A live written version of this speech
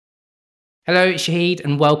Hello, Shahid,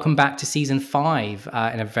 and welcome back to season 5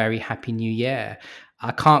 and a very happy new year.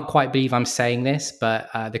 I can't quite believe I'm saying this, but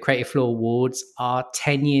the Creative Floor Awards are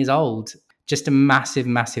 10 years old. Just a massive,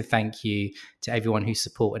 massive thank you to everyone who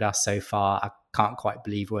supported us so far. I can't quite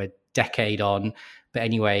believe we're a decade on. But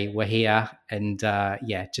anyway, we're here and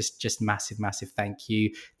just massive, massive thank you.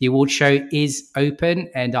 The award show is open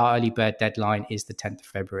and our early bird deadline is the 10th of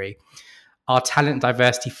February. Our Talent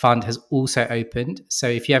Diversity Fund has also opened. So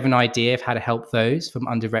if you have an idea of how to help those from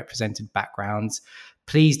underrepresented backgrounds,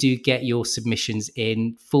 please do get your submissions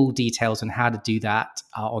in. Full details on how to do that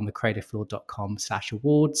are on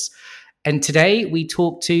thecreativefloor.com/awards. And today we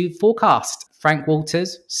talk to Fourcast, Frank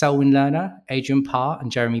Walters, Selwyn Learner, Adrian Parr,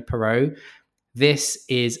 and Jeremy Perrott. This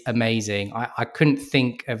is amazing. I couldn't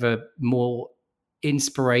think of a more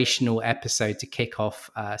inspirational episode to kick off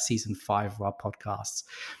season 5 of our podcasts.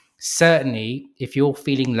 Certainly, if you're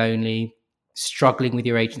feeling lonely, struggling with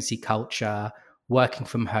your agency culture, working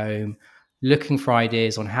from home, looking for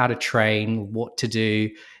ideas on how to train, what to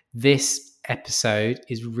do, this episode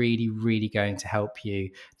is really, really going to help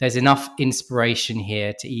you. There's enough inspiration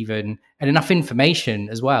here and enough information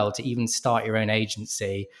as well to even start your own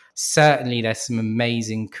agency. Certainly, there's some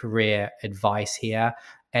amazing career advice here.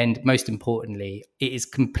 And most importantly, it is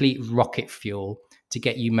complete rocket fuel to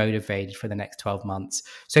get you motivated for the next 12 months.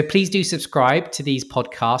 So please do subscribe to these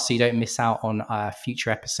podcasts so you don't miss out on future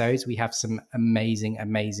episodes. We have some amazing,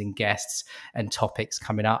 amazing guests and topics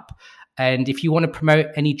coming up. And if you want to promote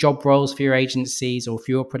any job roles for your agencies or if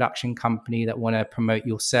you're a production company that want to promote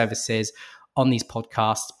your services on these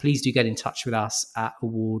podcasts, please do get in touch with us at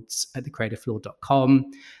awards@thecreativefloor.com.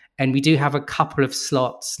 And we do have a couple of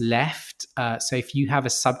slots left. So if you have a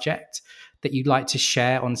subject that you'd like to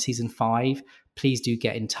share on season 5, please do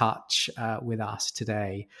get in touch with us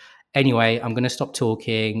today. Anyway, I'm going to stop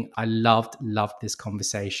talking. I loved this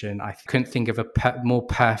conversation. I couldn't think of a more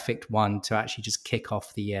perfect one to actually just kick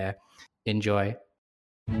off the year. Enjoy.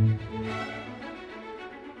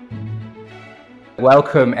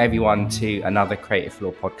 Welcome everyone to another Creative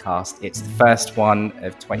Floor podcast. It's the first one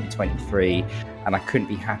of 2023 and I couldn't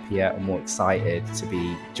be happier and more excited to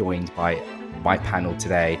be joined by my panel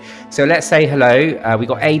today. So let's say hello. We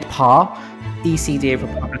got Adrian Parr, ECD of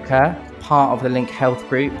Republica, part of the Link Health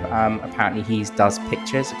Group. Apparently he does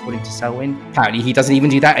pictures according to Selwyn. Apparently he doesn't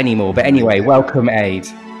even do that anymore. But anyway, welcome Aid.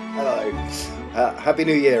 Hello. Happy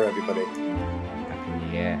New Year, everybody. Happy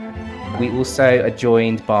New Year. We also are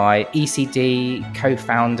joined by ECD,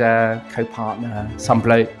 co-founder, co-partner, some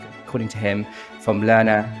bloke, according to him, from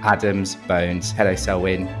Learner, Adams, Bones. Hello,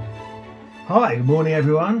 Selwyn. Hi, good morning,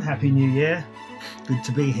 everyone. Happy New Year. Good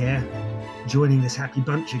to be here, joining this happy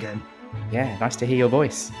bunch again. Yeah, nice to hear your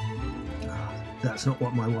voice. That's not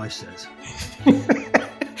what my wife says.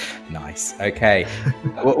 Nice. Okay.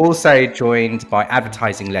 We're also joined by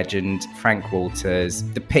advertising legend Frank Walters,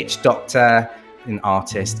 the pitch doctor, an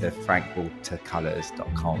artist of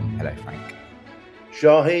frankwaltercolors.com. Hello, Frank.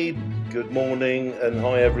 Shahid, good morning and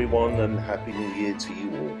hi everyone and Happy New Year to you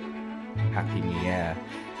all. Happy New Year.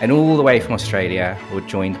 And all the way from Australia, we're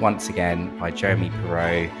joined once again by Jeremy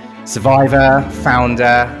Perrott, survivor,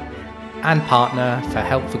 founder, and partner for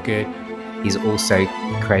Help for Good. He's also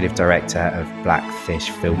the creative director of Blackfish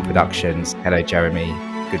Film Productions. Hello, Jeremy.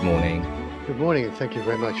 Good morning. Good morning, and thank you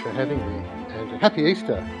very much for having me. And happy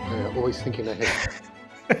Easter. Always thinking ahead.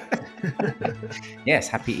 Yes,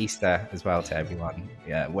 happy Easter as well to everyone.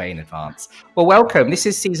 Yeah, way in advance. Well, welcome. This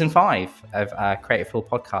is season 5 of Creative Floor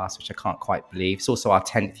podcast, which I can't quite believe. It's also our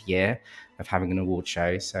 10th year of having an award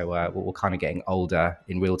show. So we're kind of getting older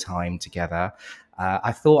in real time together.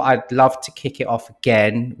 I thought I'd love to kick it off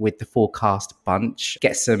again with the Fourcast bunch,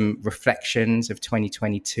 get some reflections of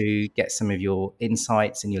 2022, get some of your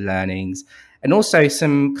insights and your learnings, and also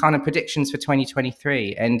some kind of predictions for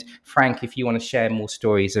 2023. And Frank, if you want to share more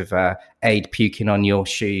stories of Aid puking on your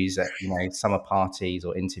shoes at summer parties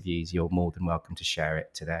or interviews, you're more than welcome to share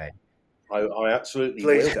it today. I absolutely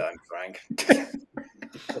Please will. don't, Frank.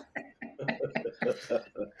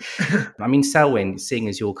 I mean, Selwyn, seeing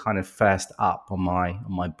as you're kind of first up on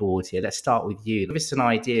my board here, let's start with you. Give us an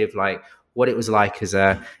idea of what it was like as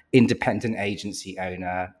a independent agency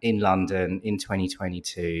owner in London in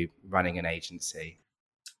 2022, running an agency.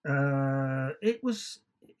 It was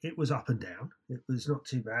up and down. It was not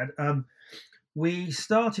too bad. We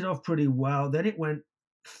started off pretty well, then it went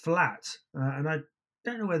flat, and I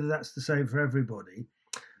don't know whether that's the same for everybody.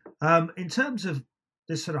 In terms of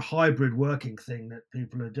this sort of hybrid working thing that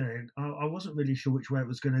people are doing, I wasn't really sure which way it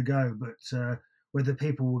was going to go, but whether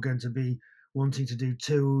people were going to be wanting to do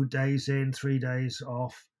 2 days in, 3 days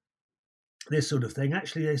off, this sort of thing.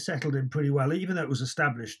 Actually, they settled in pretty well, even though it was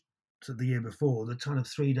established to the year before, the kind of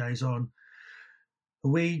 3 days on.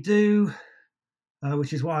 We do,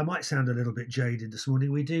 which is why I might sound a little bit jaded this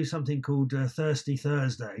morning, we do something called Thirsty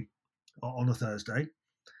Thursday on a Thursday,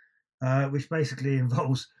 which basically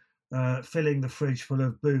involves filling the fridge full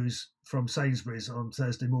of booze from Sainsbury's on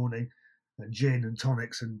Thursday morning, and gin and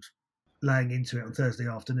tonics, and laying into it on Thursday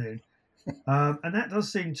afternoon. And that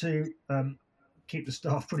does seem to keep the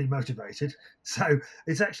staff pretty motivated. So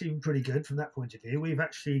it's actually been pretty good from that point of view. We've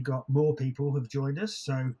actually got more people who have joined us.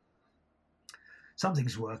 So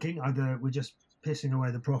something's working. Either we're just pissing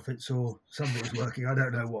away the profits or something's working. I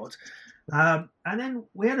don't know what. And then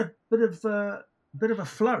we had a bit of a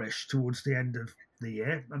flourish towards the end of the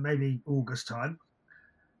year, and maybe August time.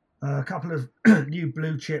 A couple of new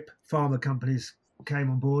blue chip pharma companies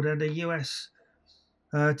came on board, and a US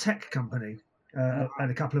tech company,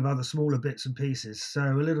 and a couple of other smaller bits and pieces. So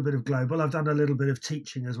a little bit of global. I've done a little bit of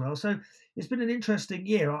teaching as well. So it's been an interesting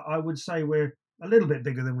year. I would say we're a little bit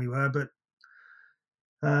bigger than we were, but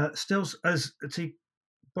still, as to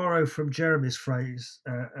borrow from Jeremy's phrase,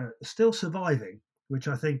 still surviving, which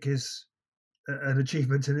I think is an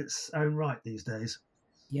achievement in its own right these days.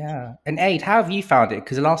 Yeah. And Aid, how have you found it?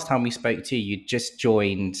 Because the last time we spoke to you, you'd just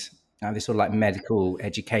joined this sort of like medical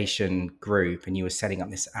education group, and you were setting up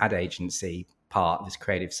this ad agency part, this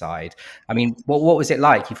creative side. I mean, what was it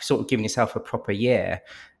like? You've sort of given yourself a proper year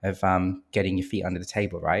of getting your feet under the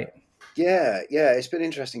table, right? Yeah, it's been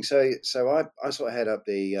interesting. So I sort of head up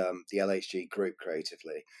the LHG group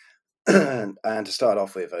creatively, and to start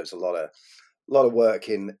off with, there was a lot of work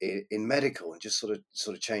in medical, and just sort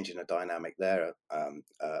of changing the dynamic there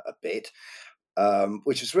a bit,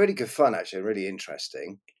 which was really good fun, actually, really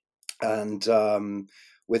interesting. And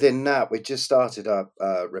within that, we just started up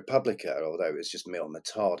Republica, although it was just me on the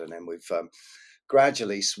Todd, and then we've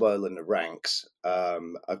gradually swollen the ranks.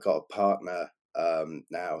 I've got a partner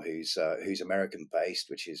now who's American based,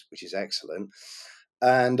 which is excellent.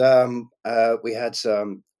 And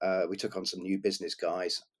we took on some new business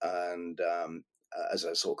guys, and as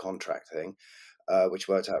a sort of contract thing, which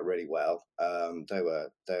worked out really well. They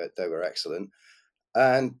were excellent.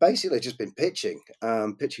 And basically just been pitching,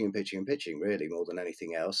 really, more than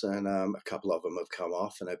anything else. And a couple of them have come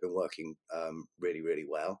off, and they've been working really, really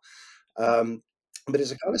well. But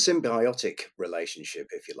it's a kind of symbiotic relationship,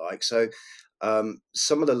 if you like. So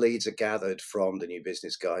some of the leads are gathered from the new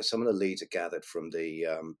business guys. Some of the leads are gathered from the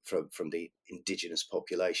from the indigenous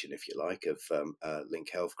population, if you like, of Link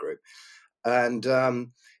Health Group. And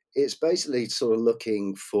it's basically sort of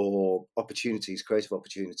looking for opportunities, creative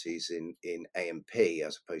opportunities in A&P,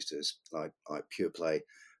 as opposed to like pure play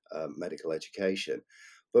medical education.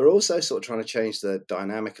 But also sort of trying to change the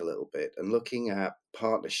dynamic a little bit and looking at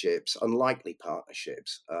partnerships, unlikely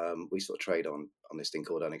partnerships. We sort of trade on this thing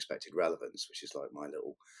called unexpected relevance, which is like my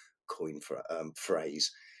little coin for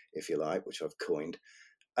phrase, if you like, which I've coined.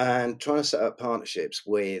 And trying to set up partnerships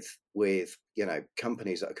with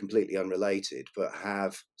companies that are completely unrelated but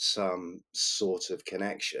have some sort of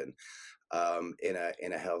connection in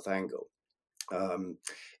a health angle.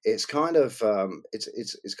 It's kind of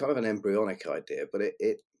it's kind of an embryonic idea, but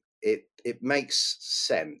it makes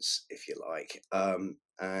sense, if you like.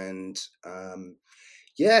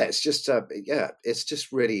 It's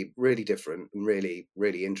just really, really different and really,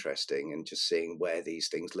 really interesting, and just seeing where these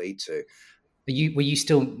things lead to. Were you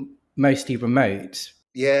still mostly remote?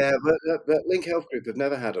 Yeah, but Link Health Group have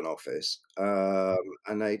never had an office,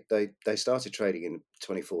 and they started trading in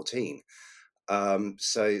 2014.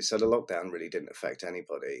 So the lockdown really didn't affect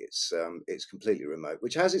anybody. It's completely remote,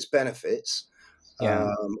 which has its benefits. Yeah.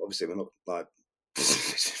 Obviously, we're not like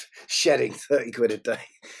shedding 30 quid a day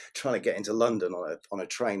trying to get into London on a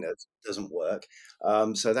train that doesn't work.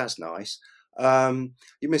 So that's nice.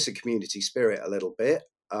 You miss a community spirit a little bit.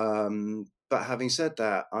 But having said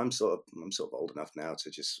that, I'm sort of old enough now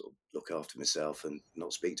to just sort of look after myself and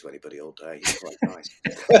not speak to anybody all day. It's quite nice.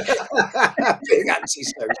 Being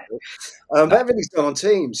antisocial. But everything's done on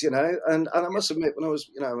Teams, and I must admit, when I was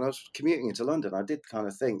commuting into London, I did kind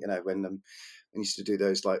of think, when I used to do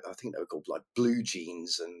those, like, I think they were called like Blue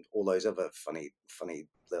Jeans and all those other funny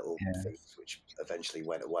little things, which eventually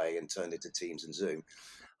went away and turned into Teams and Zoom.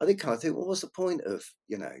 I did kind of think, well, what's the point of,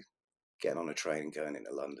 getting on a train and going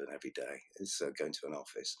into London every day? Is going to an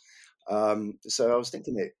office. So I was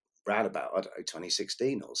thinking it ran about, I don't know,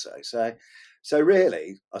 2016 or so. So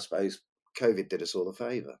really, I suppose COVID did us all a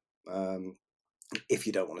favour. If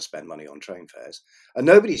you don't want to spend money on train fares, and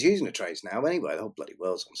nobody's using the trains now anyway. The whole bloody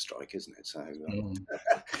world's on strike, isn't it? So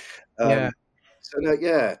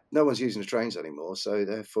no one's using the trains anymore. So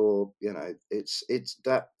therefore, it's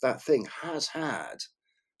that thing has had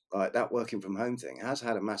like that working from home thing has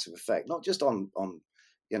had a massive effect, not just on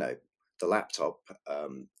the laptop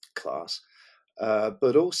class,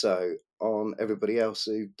 but also on everybody else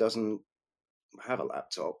who doesn't have a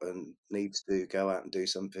laptop and needs to go out and do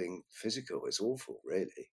something physical. It's awful,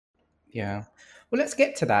 really. Yeah. Well, let's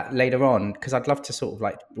get to that later on, because I'd love to sort of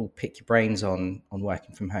like we'll pick your brains on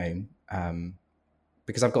working from home.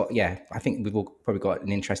 Because I think we've all probably got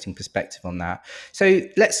an interesting perspective on that. So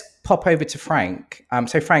let's pop over to Frank.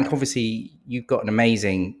 So Frank, obviously you've got an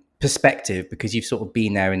amazing perspective because you've sort of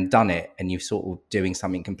been there and done it, and you're sort of doing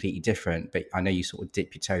something completely different. But I know you sort of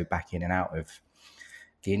dip your toe back in and out of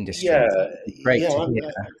the industry. Yeah, It's great to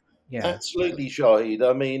hear. Yeah. Absolutely, Shahid.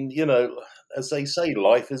 I mean, as they say,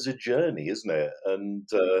 life is a journey, isn't it? And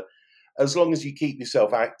as long as you keep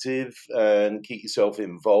yourself active and keep yourself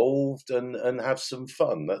involved and have some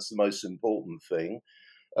fun, that's the most important thing.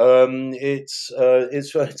 It's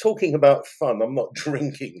talking about fun. I'm not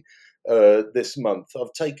drinking this month.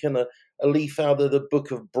 I've taken a leaf out of the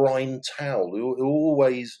book of Brian Towell, who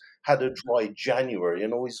always had a dry January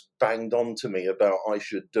and always banged on to me about I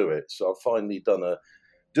should do it. So I've finally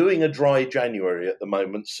doing a dry January at the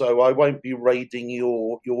moment, so I won't be raiding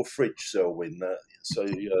your fridge, Selwyn. So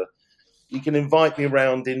you can invite me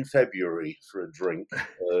around in February for a drink.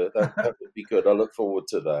 That would be good. I look forward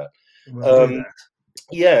to that. We'll do that.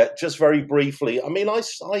 Yeah, just very briefly. I mean, I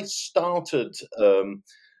started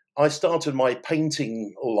my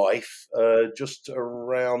painting life just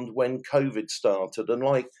around when COVID started, and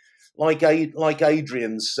like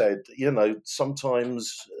Adrian said,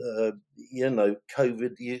 sometimes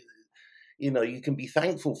COVID, you can be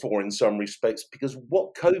thankful for in some respects, because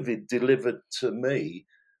what COVID delivered to me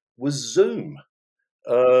was Zoom.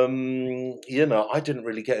 I didn't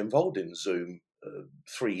really get involved in Zoom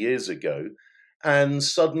 3 years ago, and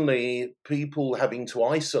suddenly people having to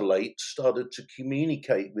isolate started to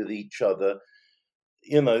communicate with each other,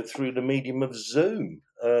 through the medium of Zoom,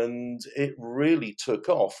 and it really took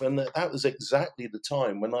off. And that was exactly the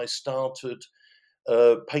time when I started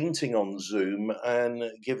painting on Zoom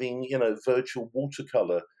and giving, virtual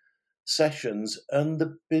watercolor sessions, and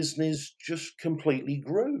the business just completely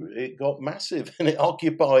grew. It got massive and it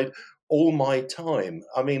occupied all my time.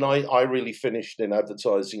 I mean, I really finished in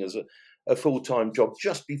advertising as a full-time job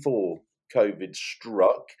just before COVID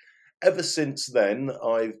struck. Ever since then,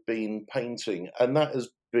 I've been painting, and that has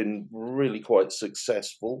been really quite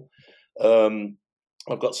successful.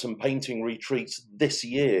 I've got some painting retreats this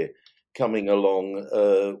year coming along,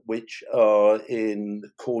 which are in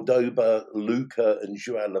Cordoba, Lucca, and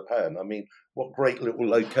Juan. I mean, what great little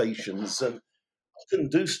locations. And I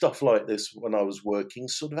couldn't do stuff like this when I was working.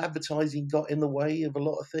 Sort of advertising got in the way of a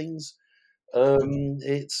lot of things.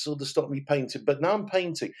 It sort of stopped me painting. But now I'm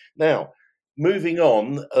painting. Now, moving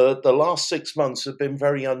on, the last 6 months have been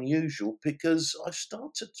very unusual because I've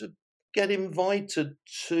started to get invited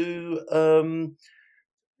to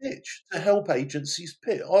pitch, to help agencies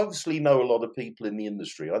pitch. I obviously know a lot of people in the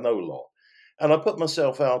industry. I know a lot. And I put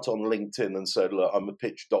myself out on LinkedIn and said, look, I'm a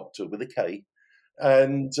pitch doctor with a K.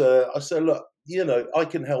 And I said, look, I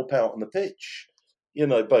can help out on the pitch,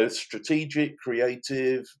 both strategic,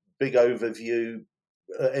 creative, big overview,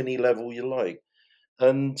 at any level you like.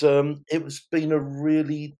 And it was been a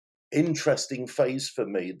really interesting phase for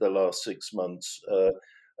me the last 6 months.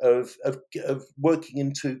 Of working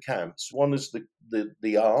in two camps. One is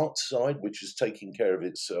the art side, which is taking care of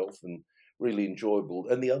itself and really enjoyable,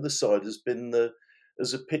 and the other side has been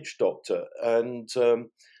as a pitch doctor. And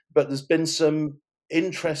but there's been some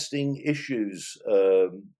interesting issues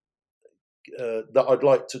that I'd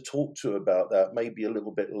like to talk to about that maybe a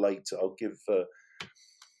little bit later. I'll give.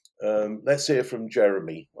 Let's hear from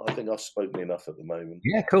Jeremy. I think I've spoken enough at the moment.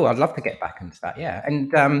 Yeah, cool. I'd love to get back into that. Yeah.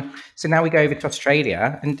 And so now we go over to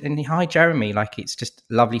Australia. And hi, Jeremy. Like, it's just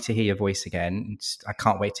lovely to hear your voice again. I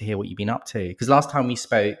can't wait to hear what you've been up to. Because last time we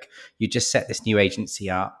spoke, you just set this new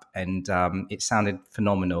agency up and it sounded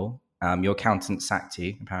phenomenal. Your accountant sacked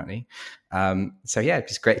you, apparently. So, yeah,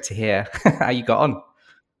 it's great to hear how you got on.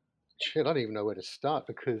 Shit, I don't even know where to start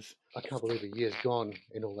because I can't believe a year's gone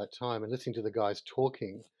in all that time. And listening to the guys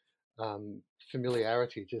talking,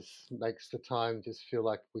 familiarity just makes the time just feel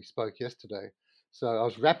like we spoke yesterday. So I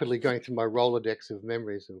was rapidly going through my Rolodex of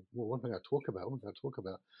memories of, well, what am I going to talk about? What am I going to talk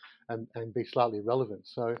about? And be slightly relevant.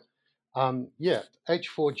 So,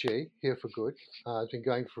 H4G, Here for Good. It's been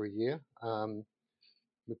going for a year.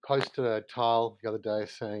 We posted a tile the other day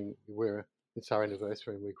saying it's our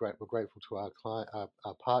anniversary and we're grateful to our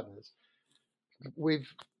partners. I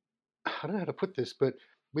don't know how to put this, but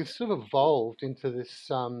we've sort of evolved into this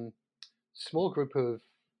small group of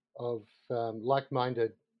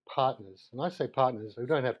like-minded partners. And I say partners, we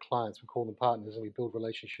don't have clients, we call them partners, and we build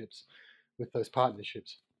relationships with those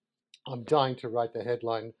partnerships. I'm dying to write the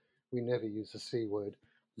headline, "We never use the C word,"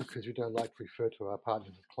 because we don't like to refer to our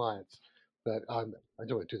partners as clients. But I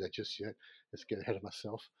don't want to do that just yet. Let's get ahead of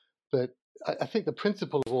myself. But I think the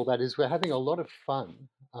principle of all that is we're having a lot of fun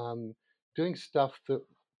doing stuff that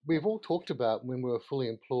we've all talked about when we were fully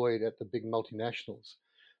employed at the big multinationals,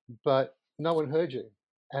 but no one heard you.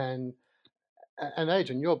 And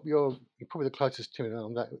Adrian, you're probably the closest to me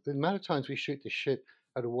on that. The amount of times we shoot the shit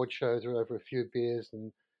at award shows or over a few beers,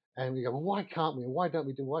 and we go, well, why can't we? Why don't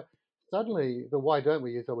we do what? Suddenly, the why don't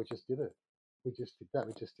we is, oh, we just did it. We just did that.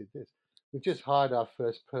 We just did this. We just hired our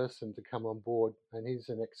first person to come on board, and he's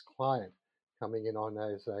an ex-client coming in on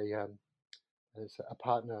as a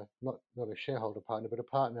partner, not a shareholder partner, but a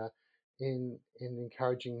partner in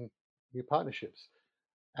encouraging new partnerships.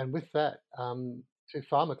 And with that, two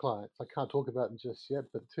pharma clients. I can't talk about them just yet,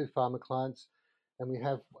 but two pharma clients, and we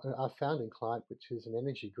have our founding client, which is an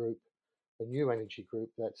energy group, a new energy group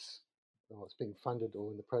that's it's being funded or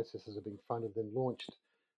in the processes of being funded, then launched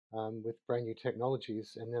with brand new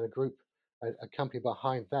technologies, and then a group, a company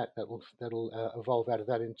behind that'll evolve out of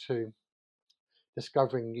that into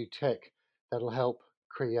discovering new tech that'll help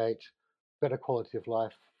create better quality of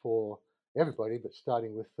life for everybody, but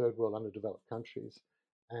starting with third world underdeveloped countries,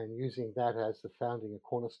 and using that as the founding, a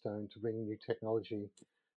cornerstone to bring new technology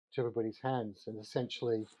to everybody's hands. And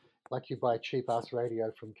essentially, like you buy a cheap ass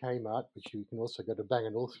radio from Kmart, which you can also go to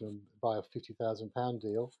Bang & Olufsen and buy a £50,000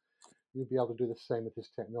 deal, you'll be able to do the same with this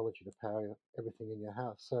technology to power everything in your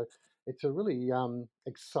house. So it's a really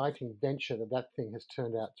exciting venture that thing has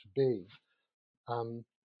turned out to be.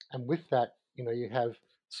 And with that, you have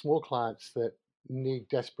small clients that need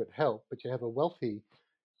desperate help, but you have a wealthy,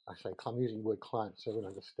 I'm using the word client so everyone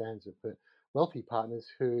understands it, but wealthy partners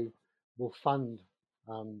who will fund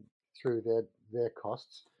through their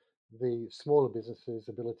costs the smaller businesses'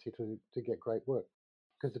 ability to get great work.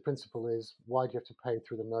 Because the principle is, why do you have to pay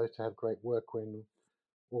through the nose to have great work when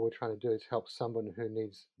all we're trying to do is help someone who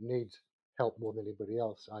needs help more than anybody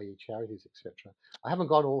else, i.e. charities, etc. I haven't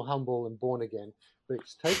gone all humble and born again, but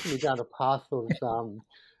it's taken me down a path of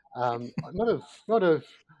not of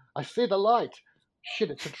I see the light.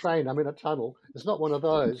 Shit, it's a train. I'm in a tunnel. It's not one of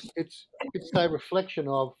those. It's a reflection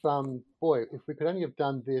of boy, if we could only have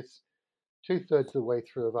done this 2/3 of the way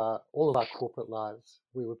through of all of our corporate lives,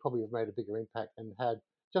 we would probably have made a bigger impact and had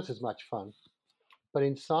just as much fun. But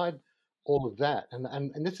inside all of that,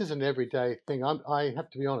 and this is an everyday thing. I have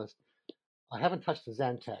to be honest. I haven't touched a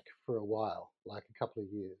Zantac for a while, like a couple of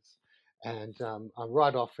years, and I'm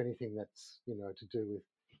right off anything that's to do with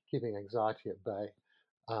keeping anxiety at bay.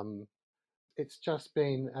 It's just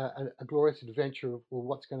been a glorious adventure of, well,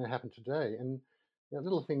 what's going to happen today, and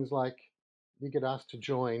little things like you get asked to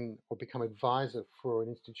join or become advisor for an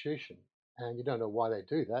institution, and you don't know why they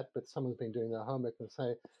do that, but someone's been doing their homework and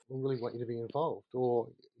say, we really want you to be involved, or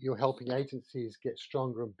you're helping agencies get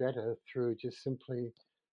stronger and better through just simply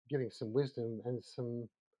giving some wisdom and some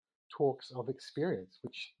talks of experience,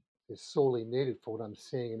 which is sorely needed for what I'm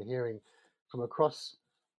seeing and hearing from across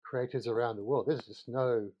creators around the world. There's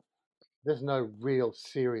no real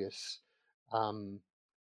serious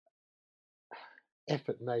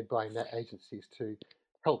effort made by agencies to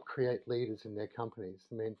help create leaders in their companies.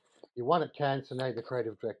 I mean, you won at Cannes, now you're the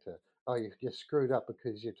creative director. Oh, you screwed up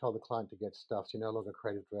because you told the client to get stuff, so you're no longer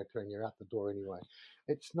creative director and you're out the door anyway.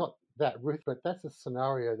 It's not that rude, but that's a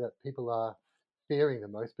scenario that people are fearing the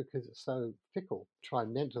most because it's so fickle. Try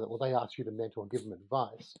and mentor them. Well, they ask you to mentor and give them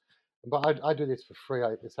advice. But I do this for free.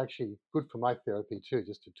 It's actually good for my therapy too,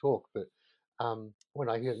 just to talk. But when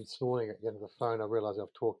I hear them snoring at the end of the phone, I realize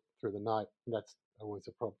I've talked through the night, and that's always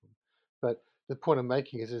a problem. But the point I'm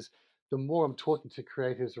making is the more I'm talking to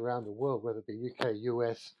creators around the world, whether it be UK,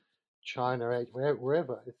 US, China,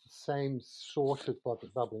 wherever, it's the same sort of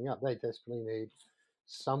bubbling up. They desperately need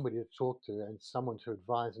somebody to talk to and someone to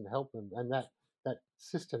advise and help them. And that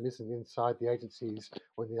system isn't inside the agencies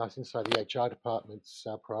or inside the HR department's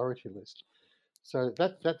priority list. So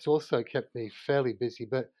that's also kept me fairly busy.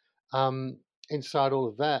 But inside all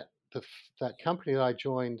of that, that company that I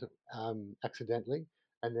joined accidentally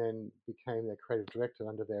and then became their creative director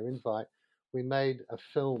under their invite, we made a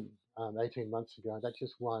film 18 months ago that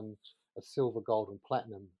just won a silver, gold, and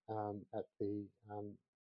platinum at the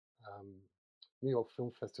New York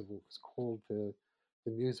Film Festival. It was called the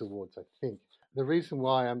Muse Awards, I think. The reason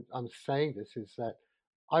why I'm saying this is that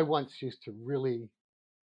I once used to really,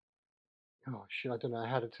 oh shit, I don't know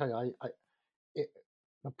how to tell you.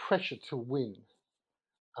 The pressure to win,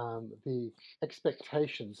 the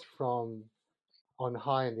expectations from on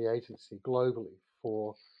high in the agency globally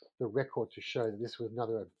for the record to show that this was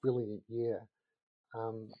another brilliant year.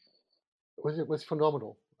 It was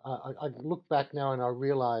phenomenal. I look back now and I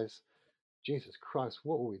realize, Jesus Christ,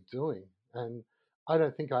 what were we doing? And I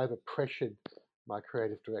don't think I ever pressured my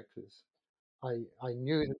creative directors. I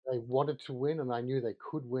knew that they wanted to win, and I knew they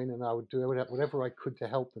could win, and I would do whatever I could to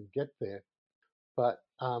help them get there. But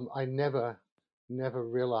I never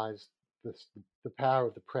realized the power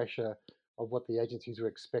of the pressure of what the agencies were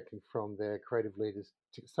expecting from their creative leaders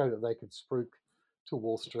so that they could spruik to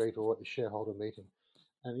Wall Street or at the shareholder meeting.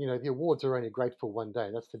 And the awards are only great for one day.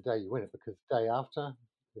 That's the day you win it, because the day after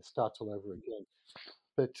it starts all over again.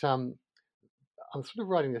 But I'm sort of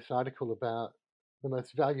writing this article about the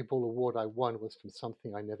most valuable award I won was from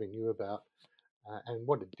something I never knew about. And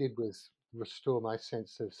what it did was restore my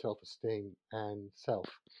sense of self-esteem and self.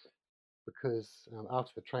 Because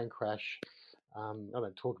after the train crash, I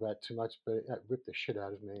don't talk about it too much, but it ripped the shit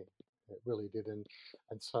out of me. It really did. And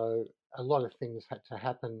so a lot of things had to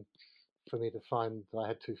happen for me to find that I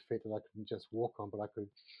had 2 feet that I couldn't just walk on, but I could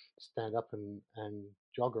stand up and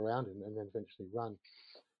jog around and then eventually run.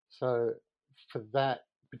 So for that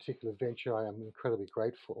particular venture, I am incredibly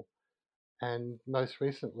grateful. And most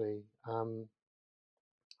recently, I'm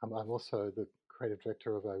also the creative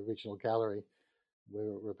director of a regional gallery.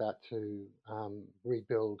 We're about to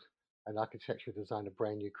rebuild and architecture design a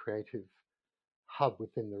brand new creative hub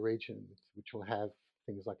within the region, which will have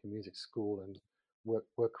things like a music school and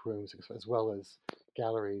workrooms, as well as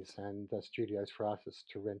galleries and studios for artists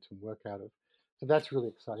to rent and work out of. So that's really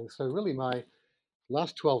exciting. So really my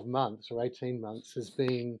last 12 months or 18 months has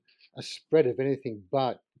been a spread of anything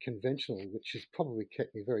but conventional, which has probably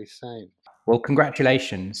kept me very sane. Well,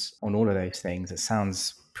 congratulations on all of those things. It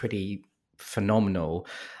sounds pretty phenomenal.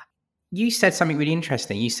 You said something really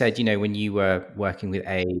interesting. You said, when you were working with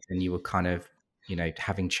A's and you were kind of,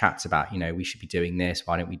 having chats about, we should be doing this.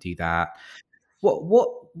 Why don't we do that?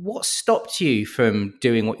 What stopped you from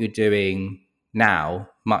doing what you're doing now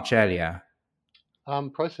much earlier?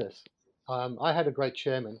 Process. I had a great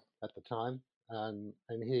chairman at the time, and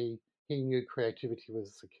he knew creativity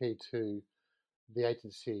was the key to the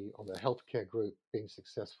agency or the healthcare group being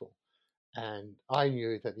successful. And I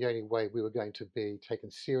knew that the only way we were going to be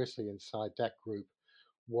taken seriously inside that group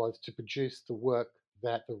was to produce the work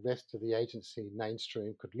that the rest of the agency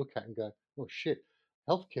mainstream could look at and go, oh shit,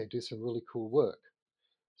 healthcare do some really cool work.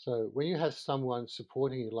 So when you have someone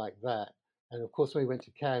supporting you like that, and of course when we went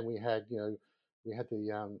to Cannes, we had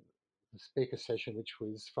the speaker session, which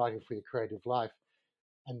was Fighting for Your Creative Life,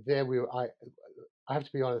 and there I have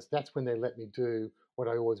to be honest, that's when they let me do what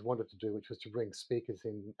I always wanted to do, which was to bring speakers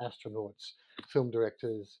in, astronauts, film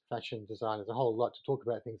directors, fashion designers, a whole lot to talk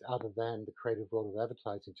about things other than the creative world of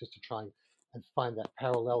advertising, just to try and find that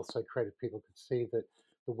parallel so creative people could see that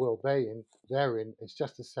the world they're in is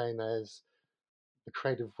just the same as the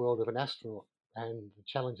creative world of an astronaut and the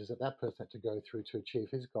challenges that person had to go through to achieve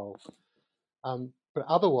his goals. But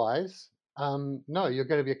otherwise, no, you're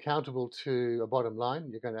going to be accountable to a bottom line.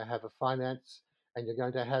 You're going to have a finance, and you're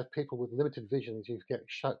going to have people with limited vision as you get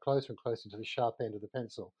closer and closer to the sharp end of the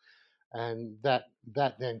pencil. And that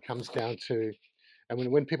then comes down to,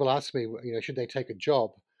 and when people ask me, should they take a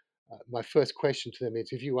job, my first question to them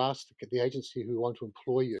is, if you ask the agency who want to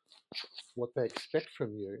employ you what they expect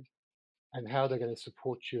from you and how they're going to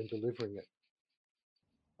support you in delivering it.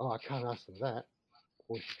 Oh, I can't ask them that.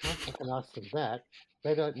 Well, if you can't fucking ask them that,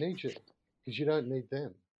 they don't need you because you don't need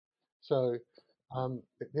them. So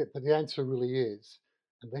the answer really is,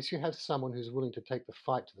 unless you have someone who's willing to take the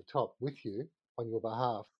fight to the top with you on your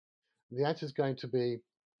behalf, the answer is going to be,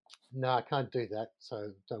 no, I can't do that.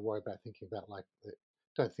 So don't worry about thinking about like that.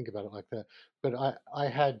 Don't think about it like that. But I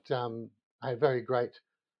had very great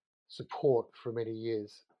support for many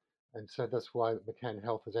years, and so that's why McCann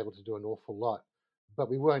Health was able to do an awful lot. But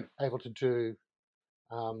we weren't able to do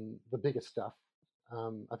the bigger stuff.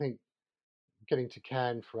 I think getting to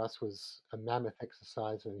Cannes for us was a mammoth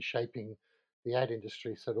exercise in shaping the ad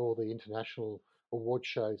industry so that all the international award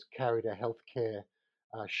shows carried a healthcare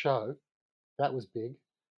show. That was big,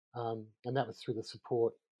 and that was through the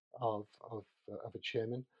support of a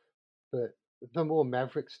chairman. But the more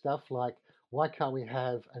maverick stuff, like why can't we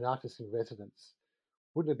have an artist in residence?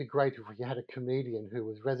 Wouldn't it be great if we had a comedian who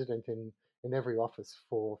was resident in every office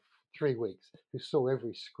for 3 weeks, who saw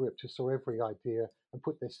every script, who saw every idea and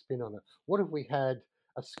put their spin on it? What if we had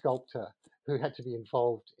a sculptor who had to be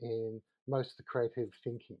involved in most of the creative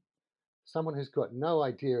thinking? Someone who's got no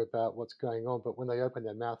idea about what's going on, but when they open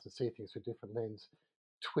their mouth and see things through a different lens,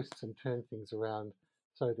 twists and turn things around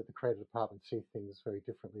so that the creative department see things very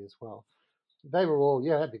differently as well. They were all,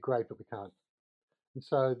 yeah, that'd be great, but we can't. And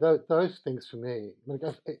so those things for me, I mean,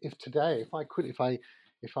 if today,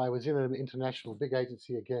 if I was in an international big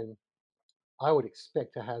agency again, I would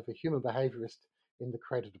expect to have a human behaviorist in the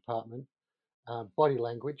creative department, body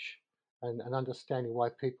language, and understanding why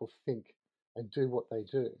people think and do what they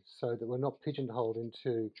do, so that we're not pigeonholed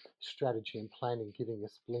into strategy and planning, giving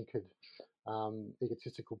us blinkered,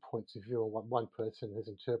 egotistical points of view on what one person has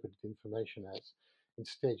interpreted information as.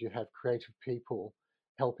 Instead, you have creative people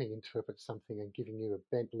helping interpret something and giving you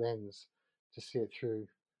a bent lens to see it through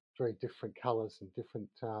very different colors and different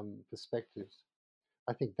perspectives.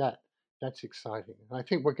 I think that's exciting. And I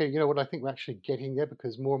think we're getting, you know what, I think we're actually getting there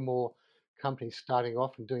because more and more companies starting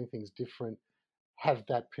off and doing things different have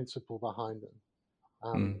that principle behind them.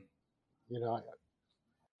 Um, Mm. you know,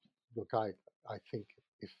 look, I think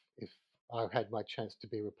if I had my chance to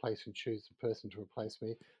be replaced and choose the person to replace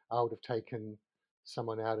me, I would have taken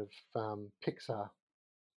someone out of Pixar.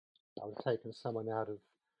 I would have taken someone out of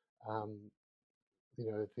um,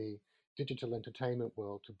 the digital entertainment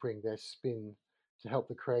world to bring their spin to help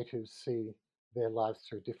the creatives see their lives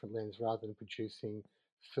through a different lens rather than producing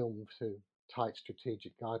film to tight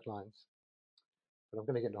strategic guidelines. But I'm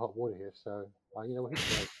going to get into hot water here, so who knows?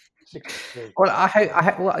 63.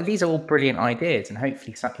 Well, well, these are all brilliant ideas, and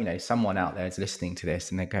hopefully, someone out there is listening to this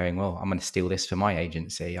and they're going, "Well, I'm going to steal this for my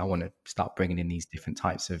agency. I want to start bringing in these different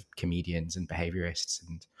types of comedians and behaviorists,"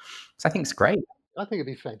 and so I think it's great. I think it'd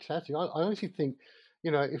be fantastic. I honestly think,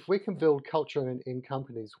 if we can build culture in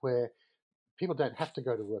companies where people don't have to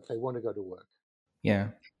go to work, they want to go to work, Yeah,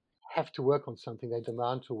 have to work on something, they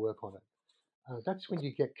demand to work on it. That's when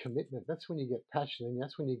you get commitment. That's when you get passion, and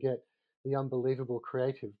that's when you get the unbelievable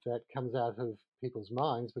creative that comes out of people's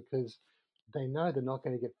minds because they know they're not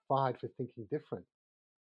going to get fired for thinking different.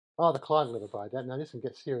 Oh, the client will never buy that. Now listen,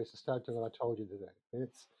 get serious and start doing what I told you to do. And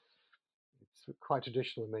it's quite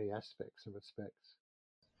traditional in many aspects and respects.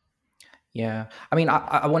 yeah. I mean,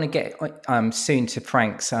 I want to get soon to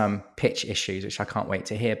Frank's pitch issues, which I can't wait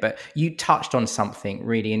to hear. But you touched on something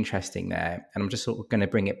really interesting there, and I'm just sort of going to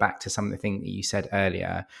bring it back to something that you said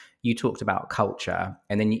earlier. You talked about culture,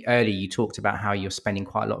 and then earlier you talked about how you're spending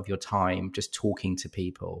quite a lot of your time just talking to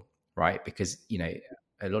people, right? Because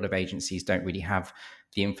a lot of agencies don't really have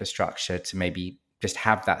the infrastructure to maybe just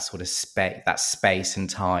have that sort of space and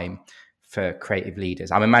time for creative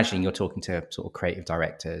leaders. I'm imagining you're talking to sort of creative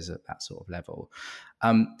directors at that sort of level.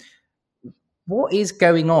 Um, what is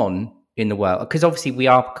going on in the world? Because obviously we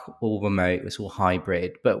are all remote, it's all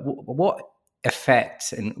hybrid, but what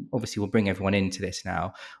effect, and obviously we'll bring everyone into this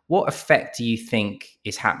now, what effect do you think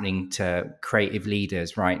is happening to creative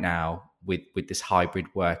leaders right now with this hybrid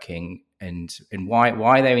working, and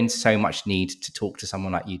why they're in so much need to talk to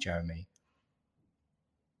someone like you, Jeremy?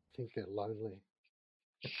 I think they're lonely.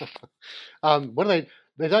 What do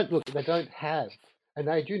they don't look, they don't have, and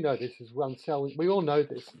they do know this as well. So we all know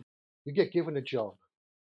this. You get given a job,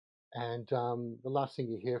 and the last thing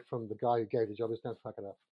you hear from the guy who gave the job is don't fuck it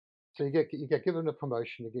up. So you get given a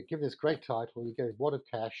promotion, you get given this great title, you get a wad of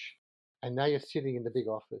cash, and now you're sitting in the big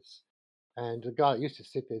office. And the guy that used to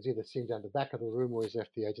sit there is either sitting down the back of the room or he's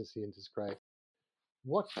left the agency in disgrace.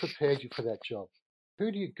 What's prepared you for that job?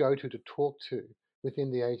 Who do you go to talk to within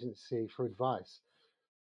the agency for advice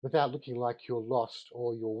without looking like you're lost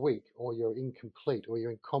or you're weak or you're incomplete or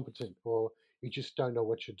you're incompetent or you just don't know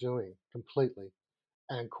what you're doing completely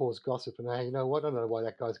and cause gossip and hey, you know what? I don't know why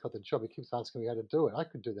that guy's got the job. He keeps asking me how to do it. I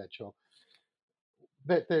could do that job.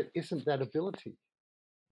 But there isn't that ability.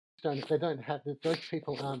 They don't have those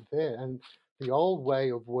people aren't there. And the old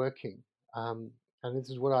way of working, and this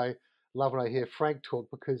is what I love when I hear Frank talk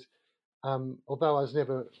because although I was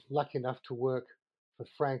never lucky enough to work for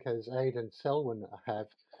Frank as Aid and Selwyn have,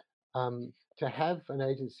 to have an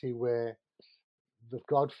agency where the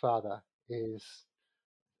godfather is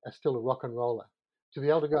still a rock and roller, to be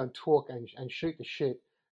able to go and talk and shoot the shit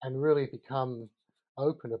and really become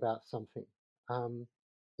open about something um,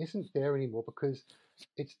 isn't there anymore because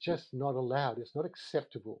it's just not allowed. It's not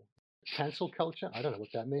acceptable. Cancel culture? I don't know what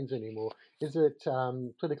that means anymore. Is it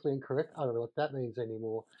politically incorrect? I don't know what that means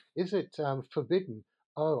anymore. Is it forbidden?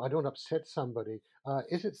 Oh, I don't upset somebody.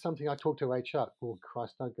 Is it something I talk to HR? Oh,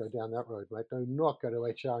 Christ, don't go down that road, mate. Do not go to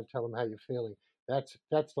HR and tell them how you're feeling.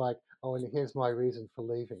 That's like, oh, and here's my reason for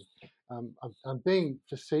leaving. I'm being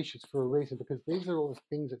facetious for a reason because these are all the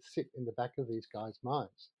things that sit in the back of these guys'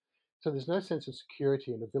 minds. So there's no sense of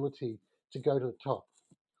security and ability to go to the top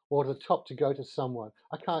or to the top to go to someone.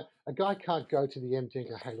 A guy can't go to the MD and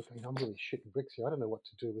go, hey, look, I'm really shitting bricks here. I don't know what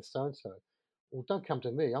to do with so-and-so. Well, don't come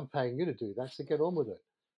to me. I'm paying you to do that. So get on with it.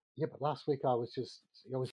 Yeah, but last week I was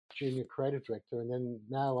junior creative director and then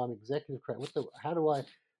now I'm executive creative. How do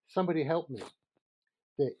somebody help me?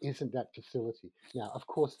 there isn't that facility. Now, of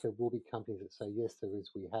course, there will be companies that say, yes, there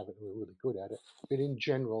is, we have it, and we're really good at it. But in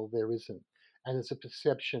general, there isn't. And there's a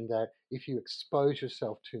perception that if you expose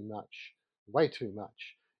yourself too much, way too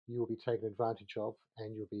much, you will be taken advantage of,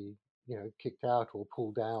 and you'll be, kicked out or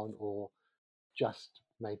pulled down or just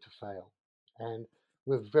made to fail. And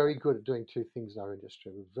we're very good at doing two things in our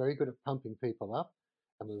industry. We're very good at pumping people up,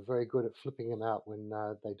 and we're very good at flipping them out when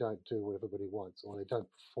they don't do what everybody wants or they don't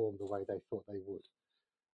perform the way they thought they would.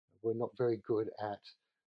 We're not very good at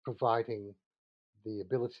providing the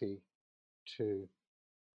ability to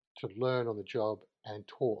learn on the job and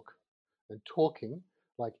talk. And talking,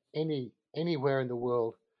 like anywhere in the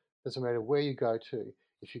world, doesn't matter where you go to.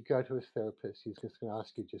 If you go to a therapist, he's just going to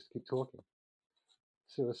ask you, just keep talking.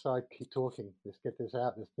 Suicide, keep talking. Let's get this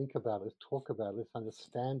out. Let's think about it. Let's talk about it. Let's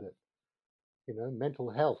understand it.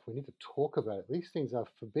 Mental health. We need to talk about it. These things are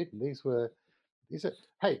forbidden. These are.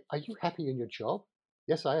 Hey, are you happy in your job?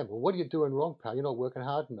 Yes, I am. Well, what are you doing wrong, pal? You're not working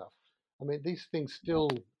hard enough. I mean, these things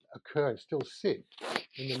still occur and still sit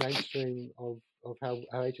in the mainstream of how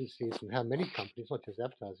agencies and how many companies, not just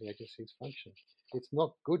advertising agencies, function. It's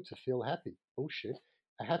not good to feel happy. Bullshit.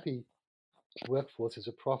 A happy workforce is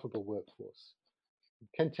a profitable workforce. A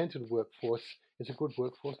contented workforce is a good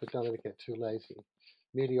workforce, but don't let it get too lazy.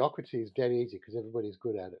 Mediocrity is dead easy because everybody's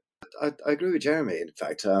good at it. I agree with Jeremy. In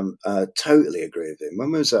fact, totally agree with him.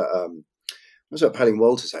 When I was at Pelling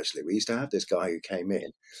Walters, actually, we used to have this guy who came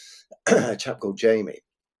in, a chap called Jamie,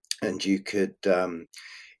 and you could.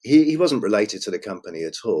 He wasn't related to the company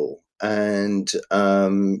at all, and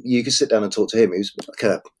you could sit down and talk to him. He was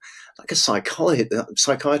like a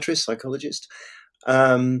psychologist.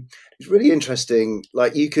 It's really interesting.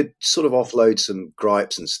 Like, you could sort of offload some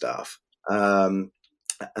gripes and stuff. He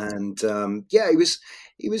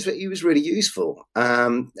was really useful.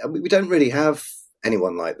 We don't really have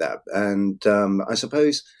anyone like that, and I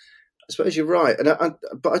suppose you're right.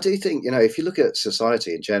 But I do think, if you look at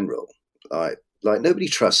society in general, like nobody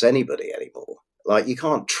trusts anybody anymore. Like, you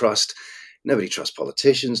can't trust. Nobody trusts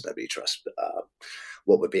politicians. Nobody trusts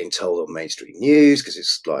what we're being told on mainstream news, because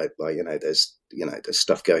it's there's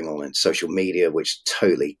stuff going on in social media which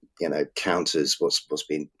totally counters what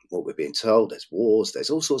we're being told. There's wars. There's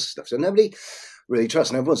all sorts of stuff. So nobody really trusts,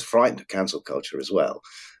 and everyone's frightened of cancel culture as well,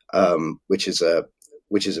 which is a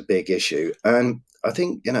big issue. And I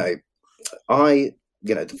think the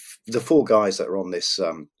four guys that are on this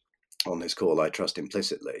call, I trust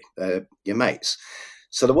implicitly. They're your mates.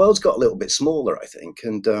 So the world's got a little bit smaller, I think,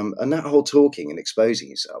 and that whole talking and exposing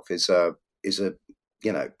yourself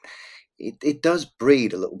it does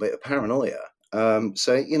breed a little bit of paranoia. And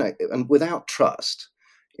without trust,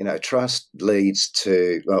 trust leads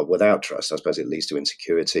to, without trust, I suppose it leads to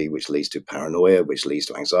insecurity, which leads to paranoia, which leads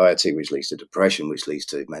to anxiety, which leads to depression, which leads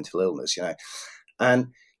to mental illness. And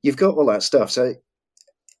you've got all that stuff. So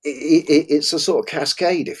it's a sort of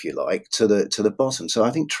cascade, if you like, to the bottom. So I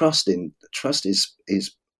think trust is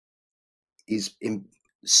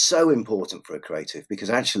so important for a creative, because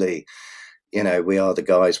actually, we are the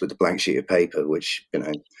guys with the blank sheet of paper, which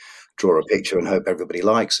draw a picture and hope everybody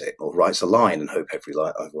likes it, or writes a line and hope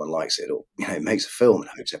everyone likes it, or makes a film and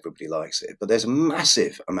hopes everybody likes it. But there's a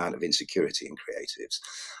massive amount of insecurity in creatives.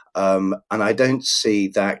 And I don't see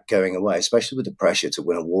that going away, especially with the pressure to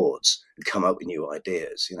win awards and come up with new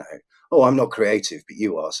ideas. Oh, I'm not creative, but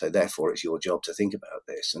you are, so therefore it's your job to think about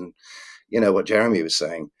this. And what Jeremy was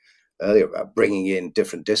saying earlier about bringing in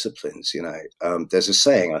different disciplines. There's a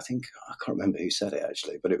saying, I think, I can't remember who said it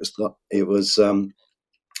actually, but it was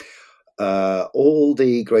all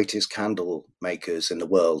the greatest candle makers in the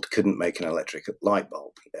world couldn't make an electric light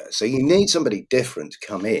bulb. Yeah. So you need somebody different to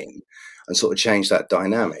come in and sort of change that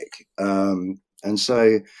dynamic. And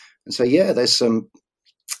so yeah, there's some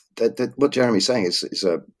that what Jeremy's saying is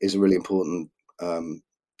a really important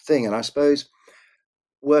thing. And I suppose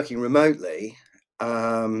working remotely,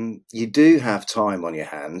 you do have time on your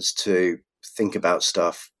hands to think about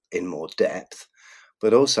stuff in more depth.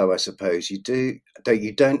 But also, I suppose you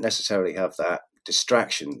don't necessarily have that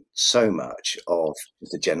distraction so much of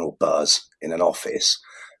the general buzz in an office,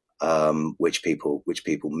 which people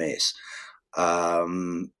miss.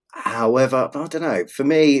 However, I don't know. For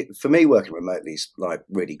me, working remotely is like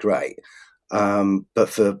really great. But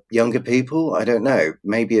for younger people, I don't know.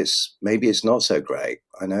 Maybe it's not so great.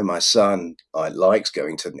 I know my son likes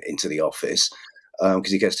going into the office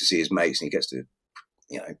because he gets to see his mates and he gets to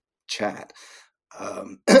chat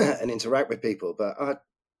and interact with people. But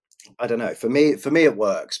I don't know. For me, it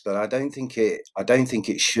works, but I don't think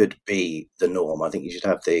it should be the norm. I think you should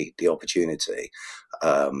have the opportunity,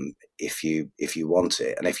 if you want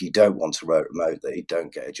it, and if you don't want to work remotely,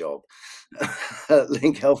 don't get a job at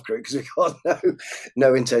Link Health Group, because we've got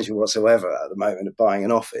no intention whatsoever at the moment of buying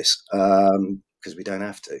an office, because we don't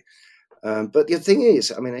have to. But the thing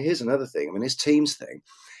is, I mean, here's another thing. I mean, this Teams thing,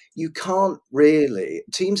 you can't really.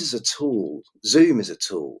 Teams is a tool. Zoom is a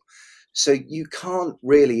tool. So you can't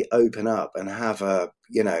really open up and have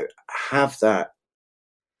that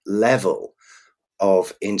level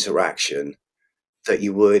of interaction that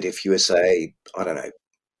you would if you were, say, I don't know,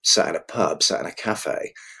 sat in a pub, sat in a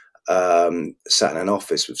cafe, sat in an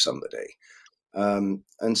office with somebody.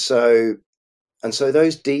 And so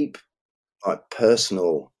those deep, like,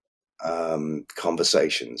 personal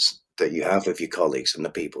conversations that you have with your colleagues and the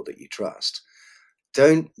people that you trust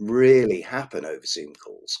don't really happen over Zoom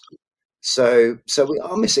calls. So we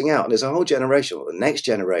are missing out. And there's a whole generation, or the next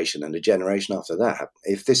generation and the generation after that.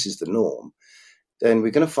 If this is the norm, then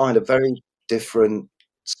we're going to find a very different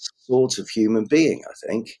sort of human being, I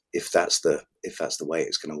think, if that's the way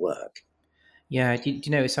it's going to work. Yeah, do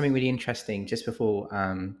you know, it's something really interesting. Just before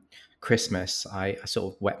Christmas, I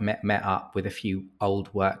sort of met up with a few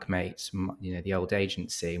old workmates from, the old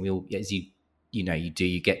agency. And we all, as you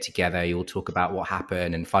get together, you all talk about what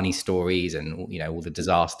happened and funny stories and, all the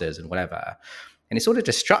disasters and whatever. And it sort of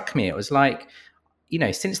just struck me. It was like,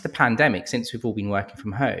 since the pandemic, since we've all been working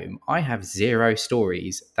from home, I have zero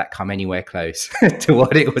stories that come anywhere close to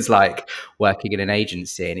what it was like working in an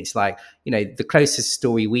agency. And it's like, the closest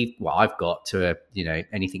story I've got to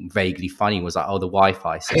anything vaguely funny was like, oh, the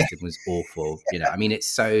Wi-Fi system was awful. I mean, it's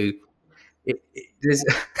so, do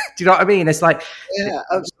you know what I mean? It's like, yeah,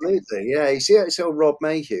 absolutely. Yeah, you see Rob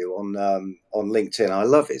Mayhew on LinkedIn. I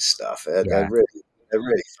love his stuff. They're really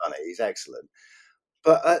funny. He's excellent.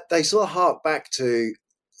 But they sort of hark back to,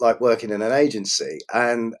 like, working in an agency,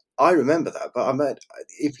 and I remember that. But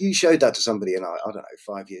if you showed that to somebody in, I don't know,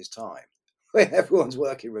 5 years' time, when everyone's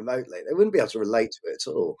working remotely, they wouldn't be able to relate to it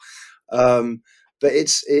at all. But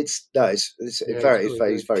it's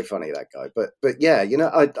very funny, that guy. But yeah,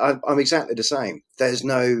 I'm exactly the same. There's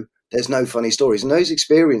no funny stories, and those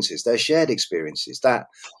experiences, they're shared experiences. That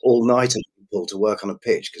all-nighter people to work on a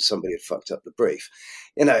pitch because somebody had fucked up the brief,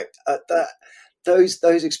 that.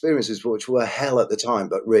 Those experiences, which were hell at the time,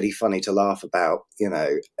 but really funny to laugh about, in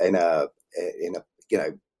a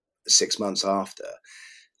 6 months after,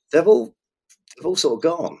 they've all sort of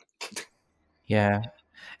gone. Yeah.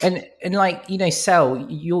 And like, Sel,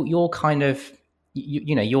 you're kind of,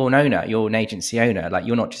 you're an owner, you're an agency owner. Like,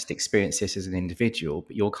 you're not just experienced this as an individual,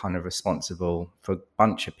 but you're kind of responsible for a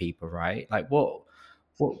bunch of people, right? Like,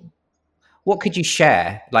 what could you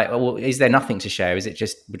share? Like, is there nothing to share? Is it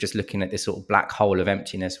just, we're just looking at this sort of black hole of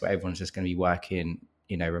emptiness where everyone's just going to be working,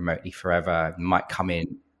 remotely forever, might come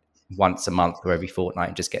in once a month or every fortnight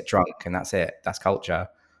and just get drunk, and that's it? That's culture.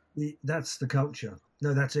 That's the culture.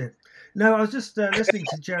 No, that's it. No, I was just listening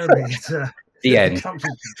to Jeremy. The end. Culture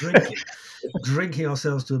drinking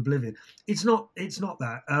ourselves to oblivion. It's not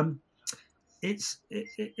that. It's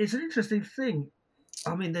an interesting thing.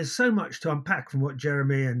 I mean, there's so much to unpack from what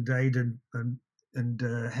Jeremy and Aidan and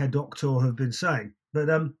Herr Doctor have been saying. But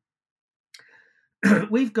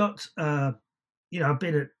we've got, I've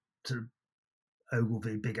been at sort of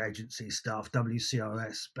Ogilvy, big agency staff,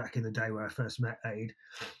 WCRS, back in the day where I first met Aid.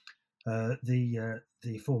 The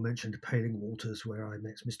aforementioned Paling Walters, where I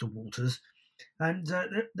met Mr. Walters, and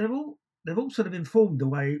they've all sort of informed the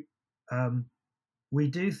way we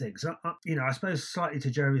do things. I suppose slightly to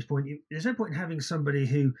Jeremy's point, there's no point in having somebody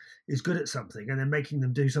who is good at something and then making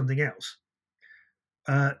them do something else.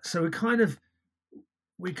 So we kind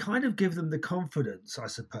of give them the confidence, I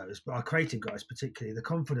suppose, but our creative guys particularly, the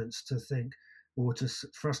confidence to think, or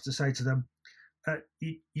for us to say to them,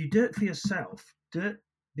 you do it for yourself. Do it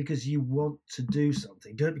because you want to do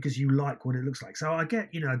something. Do it because you like what it looks like. So I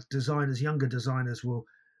get, designers, younger designers will,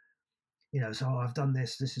 so I've done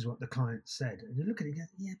this. This is what the client said. And you look at it,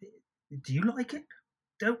 yeah, but do you like it?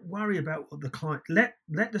 Don't worry about what the client. Let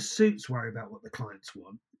the suits worry about what the clients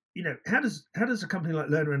want. How does a company like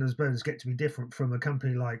Lerner and Bones get to be different from a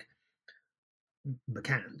company like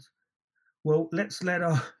McCann's? Well, let's let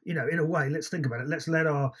our, in a way, let's think about it. Let's let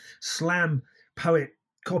our slam poet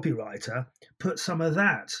copywriter put some of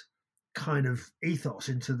that kind of ethos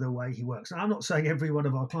into the way he works. Now, I'm not saying every one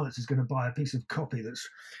of our clients is going to buy a piece of copy that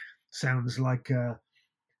sounds like a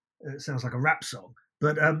rap song,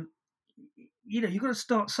 but you've got to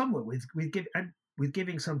start somewhere with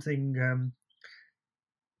giving something,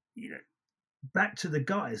 back to the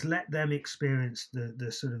guys. Let them experience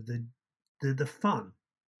the sort of the fun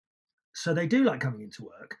So they do like coming into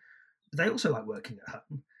work, but they also like working at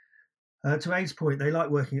home. To Aid's point, they like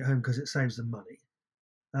working at home because it saves them money.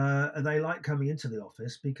 And they like coming into the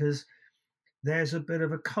office because there's a bit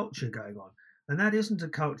of a culture going on. And that isn't a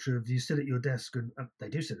culture of you sit at your desk and they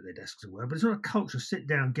do sit at their desks and work, but it's not a culture, sit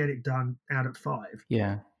down, get it done, out at 5.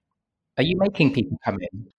 Yeah. Are you making people come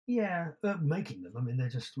in? Yeah, making them. I mean,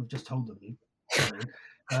 we've just told them you come in.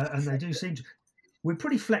 And they do seem to. We're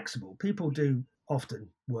pretty flexible. People do often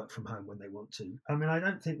work from home when they want to. I mean, I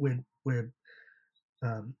don't think we're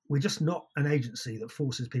just not an agency that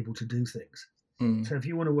forces people to do things. So if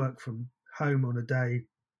you want to work from home on a day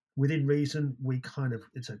within reason,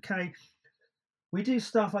 it's okay. We do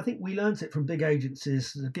stuff, I think we learnt it from big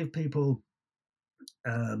agencies to give people,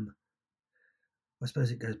 I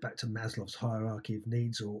suppose it goes back to Maslow's hierarchy of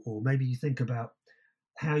needs, or maybe you think about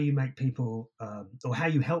how you make people, or how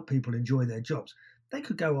you help people enjoy their jobs. They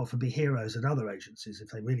could go off and be heroes at other agencies if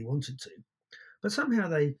they really wanted to. But somehow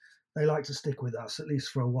they like to stick with us, at least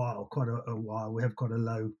for a while, quite a while. We have quite a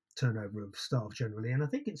low turnover of staff generally. And I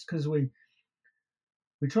think it's because we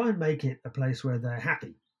try and make it a place where they're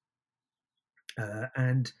happy.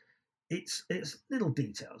 And it's little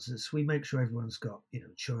details. We make sure everyone's got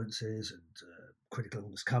insurances and critical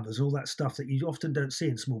illness covers, all that stuff that you often don't see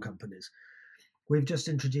in small companies. We've just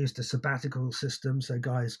introduced a sabbatical system, so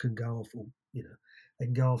guys can go off, or they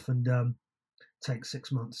can go off and take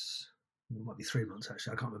 6 months. It might be 3 months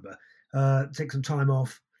actually. I can't remember. Take some time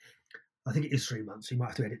off. I think it is 3 months. You might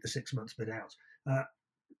have to edit the 6 months bit out.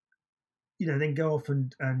 Then go off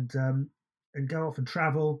and go off and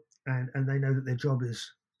travel, and they know that their job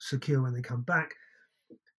is secure when they come back.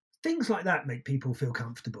 Things like that make people feel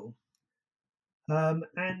comfortable. But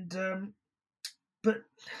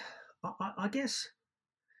I guess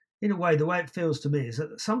in a way, the way it feels to me is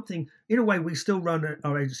that in a way, we still run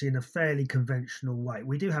our agency in a fairly conventional way.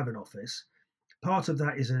 We do have an office. Part of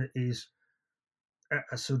that is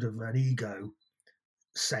a sort of an ego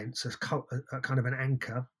sense, a kind of an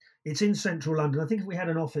anchor. It's in central London. I think if we had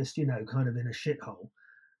an office, kind of in a shithole,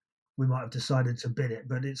 we might have decided to bid it.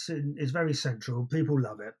 But it's very central. People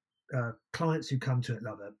love it. Clients who come to it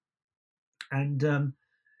love it. And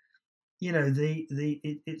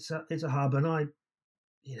it's a hub. And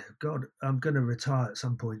God, I'm going to retire at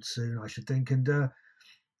some point soon, I should think. And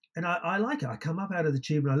I like it. I come up out of the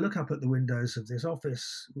tube and I look up at the windows of this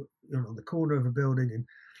office on the corner of a building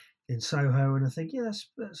in Soho, and I think, yeah, that's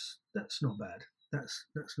not bad. That's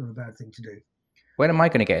not a bad thing to do. When am I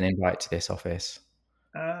going to get an invite to this office?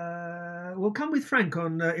 We'll come with Frank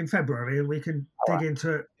in February, and we can dig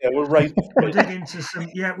into it. Yeah, we're right. We'll dig into some.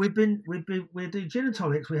 Yeah, we do gin and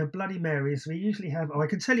tonics. We have Bloody Marys. We usually have. Oh, I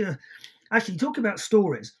can tell you. Actually, talk about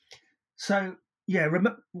stories. So yeah,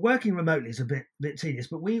 working remotely is a bit tedious,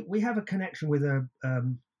 but we have a connection with a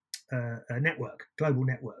network, global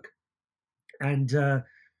network, and so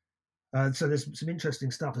there's some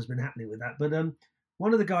interesting stuff has been happening with that. But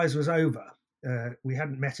one of the guys was over. We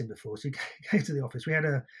hadn't met him before, so he came to the office. We had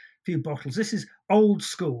a few bottles. This is old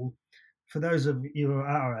school, for those of you who are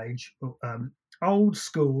our age, old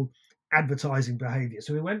school advertising behaviour.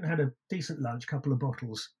 So we went and had a decent lunch, couple of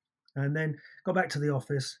bottles, and then got back to the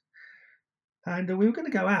office. And we were going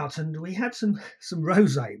to go out, and we had some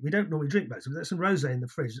rosé. We don't normally drink rosé, but there's some rosé in the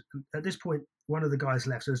fridge. At this point, one of the guys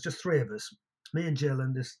left, so there's just three of us, me and Jill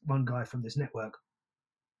and this one guy from this network.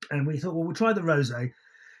 And we thought, well, we'll try the rosé.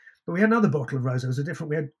 But we had another bottle of rosé. It was a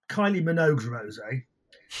different. We had Kylie Minogue's rosé.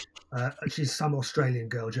 She's some Australian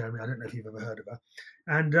girl, Jeremy. I don't know if you've ever heard of her.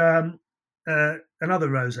 And another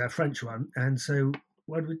rosé, a French one. And so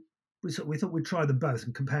we thought we'd try them both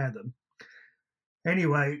and compare them.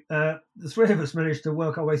 Anyway, the three of us managed to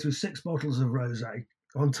work our way through 6 bottles of rosé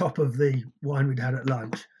on top of the wine we'd had at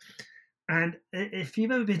lunch. And if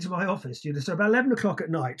you've ever been to my office, so about 11 o'clock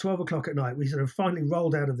at night, 12 o'clock at night, we sort of finally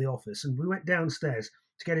rolled out of the office and we went downstairs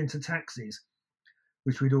to get into taxis,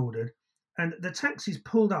 which we'd ordered. And the taxis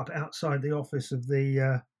pulled up outside the office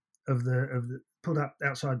pulled up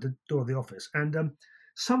outside the door of the office. And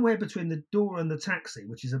somewhere between the door and the taxi,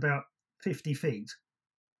 which is about 50 feet,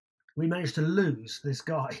 we managed to lose this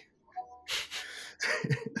guy.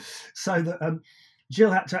 So that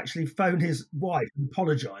Jill had to actually phone his wife and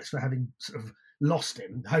apologise for having sort of lost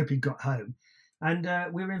him, hope he got home.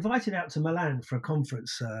 And we were invited out to Milan for a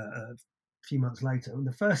conference a few months later. And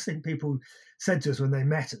the first thing people said to us when they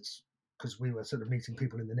met us, because we were sort of meeting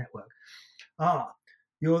people in the network, I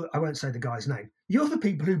won't say the guy's name, you're the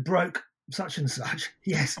people who broke such and such.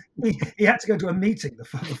 Yes, he had to go to a meeting the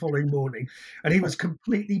following morning, and he was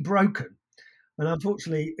completely broken. And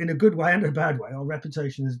unfortunately, in a good way and a bad way, our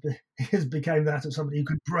reputation has became that of somebody who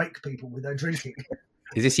could break people with their drinking.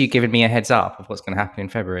 Is this you giving me a heads up of what's going to happen in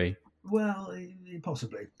February? Well,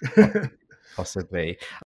 possibly. Possibly.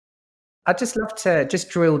 I'd just love to just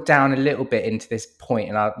drill down a little bit into this point,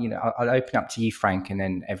 and I'll open up to you, Frank, and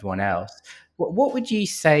then everyone else. What would you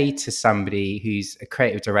say to somebody who's a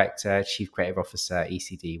creative director, chief creative officer,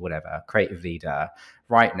 ECD, whatever, creative leader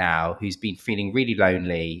right now, who's been feeling really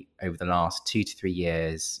lonely over the last 2 to 3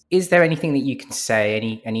 years? Is there anything that you can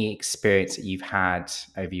say, any experience that you've had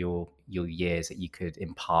over your years that you could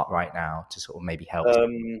impart right now to sort of maybe help?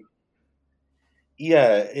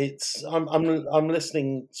 Yeah, I'm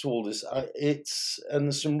listening to all this. And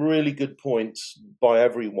there's some really good points by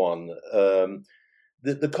everyone.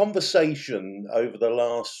 The conversation over the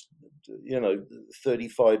last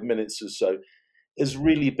 35 minutes or so has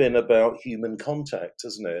really been about human contact,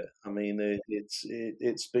 hasn't it? I mean,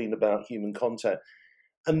 it's been about human contact.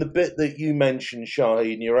 And the bit that you mentioned,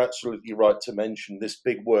 Shaheen, you're absolutely right to mention this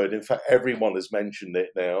big word. In fact, everyone has mentioned it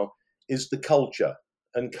now, is the culture.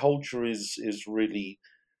 And culture is really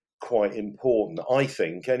quite important, I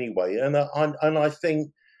think, anyway. And I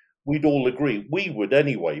think we'd all agree, we would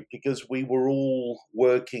anyway, because we were all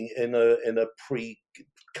working in a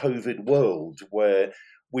pre-COVID world where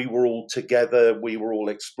we were all together, we were all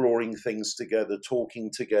exploring things together,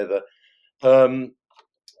 talking together.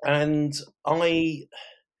 And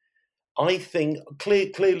I think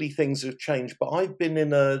clearly things have changed, but I've been in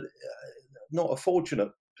not a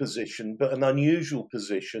fortunate position, but an unusual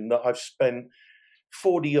position that I've spent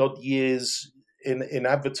 40 odd years in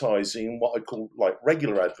advertising, what I call like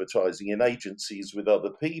regular advertising in agencies with other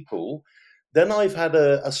people. Then I've had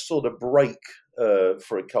a sort of break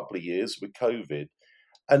for a couple of years with COVID.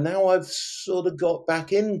 And now I've sort of got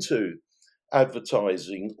back into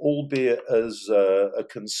advertising, albeit as a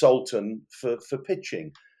consultant for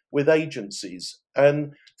pitching with agencies.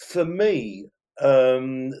 And for me,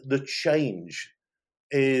 the change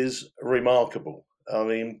is remarkable. I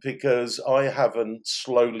mean, because I haven't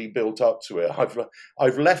slowly built up to it.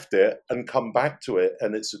 I've left it and come back to it,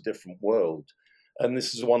 and it's a different world. And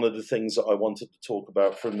this is one of the things that I wanted to talk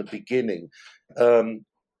about from the beginning.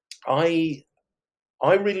 I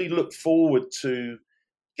really look forward to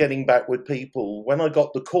getting back with people. When I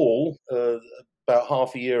got the call about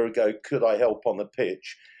half a year ago, could I help on the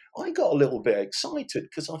pitch? I got a little bit excited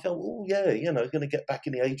because I felt, oh yeah, going to get back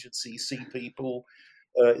in the agency, see people.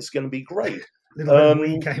 It's going to be great. Little bit of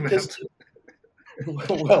weed came out.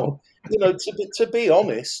 Well, to be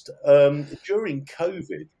honest, during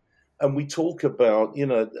COVID, and we talk about,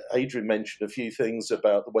 Adrian mentioned a few things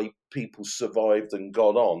about the way people survived and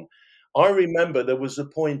got on. I remember there was a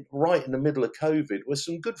point right in the middle of COVID where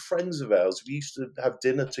some good friends of ours, we used to have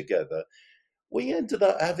dinner together. We ended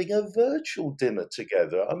up having a virtual dinner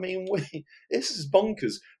together. I mean, this is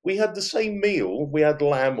bonkers. We had the same meal. We had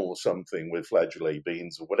lamb or something with flageolet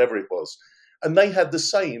beans or whatever it was. And they had the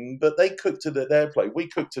same, but they cooked it at their plate. We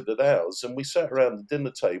cooked it at ours, and we sat around the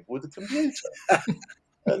dinner table with a computer.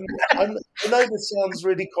 And I know this sounds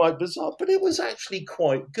really quite bizarre, but it was actually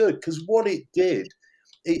quite good because what it did,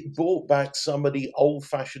 it brought back some of the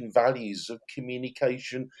old-fashioned values of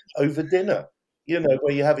communication over dinner.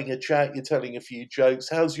 Where you're having a chat, you're telling a few jokes.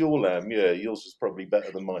 How's your lamb? Yeah, yours is probably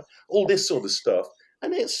better than mine. All this sort of stuff.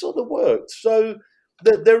 And it sort of worked. So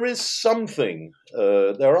there is something,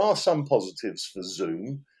 there are some positives for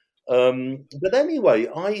Zoom. But anyway,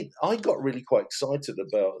 I got really quite excited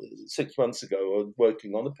about 6 months ago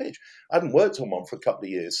working on a pitch. I hadn't worked on one for a couple of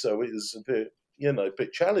years, so it was a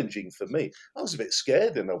bit challenging for me. I was a bit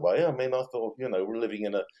scared in a way. I mean, I thought, we're living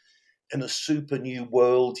in a super new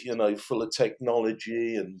world, full of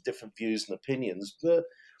technology and different views and opinions. But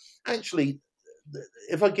actually,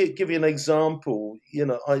 if I give you an example,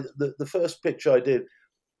 the first pitch I did,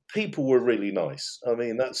 people were really nice. I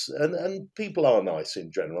mean, and people are nice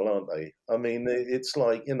in general, aren't they? I mean, it's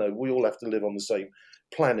like, we all have to live on the same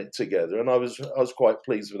planet together. And I was quite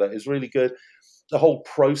pleased with that. It was really good. The whole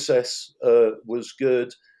process was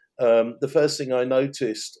good. The first thing I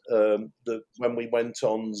noticed that when we went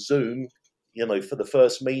on Zoom, for the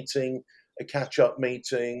first meeting, a catch-up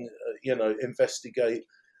meeting, investigate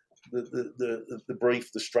the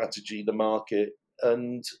brief, the strategy, the market,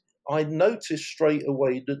 and I noticed straight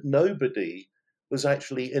away that nobody was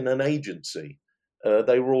actually in an agency.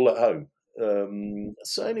 They were all at home.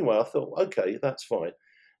 So anyway, I thought, okay, that's fine.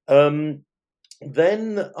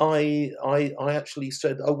 Then I actually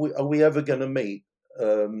said, are we ever going to meet?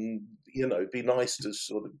 Be nice to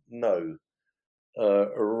sort of know.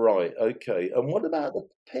 Right, okay. And what about the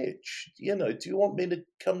pitch? Do you want me to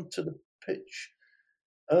come to the pitch?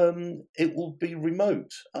 It will be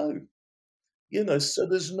remote. Oh, So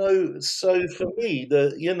there's so for me,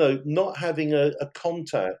 not having a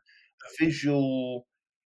contact, a visual,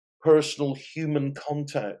 personal human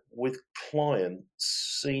contact with clients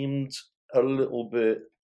seemed a little bit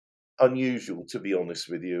unusual, to be honest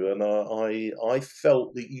with you. And I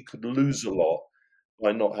felt that you could lose a lot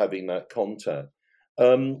by not having that contact.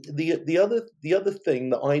 The other thing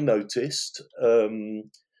that I noticed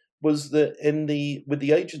was that with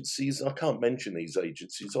the agencies, I can't mention these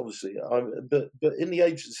agencies, obviously, but in the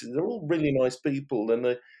agencies, they're all really nice people,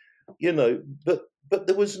 and but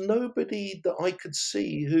there was nobody that I could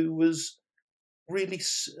see who was really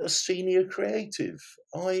a senior creative.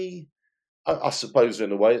 I suppose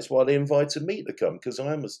in a way it's why they invited me to come, because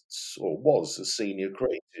I am or was a senior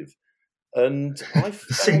creative, and I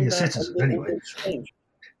Senior found that a citizen, little anyway. bit strange.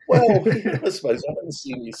 Well, I suppose I'm a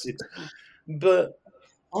senior citizen, but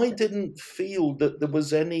I didn't feel that there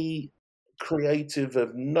was any creative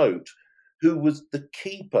of note who was the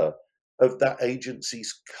keeper of that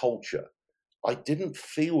agency's culture. I didn't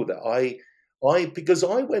feel that. Because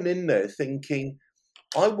I went in there thinking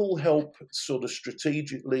I will help sort of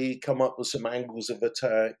strategically come up with some angles of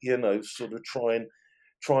attack, sort of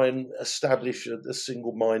try and establish a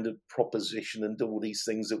single-minded proposition and do all these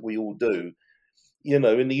things that we all do, in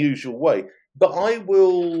the usual way. But I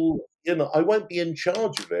will, I won't be in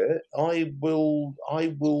charge of it. I will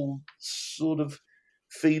sort of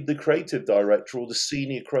feed the creative director or the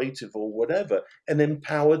senior creative or whatever, and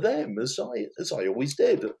empower them as I always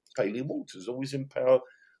did at Paley Walters. Always empower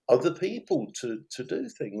other people to do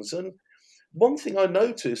things. And one thing I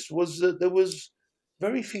noticed was that there was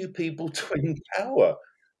very few people to empower,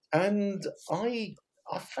 and I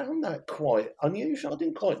found that quite unusual. I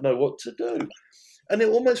didn't quite know what to do. And it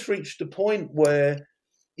almost reached a point where,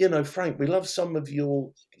 Frank, we love some of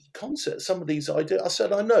your concepts, some of these ideas. I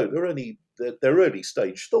said, I know they're early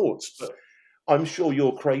stage thoughts, but I'm sure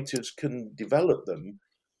your creatives can develop them.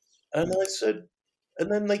 And I said,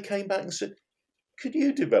 and then they came back and said, could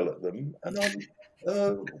you develop them? And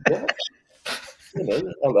I'm, what?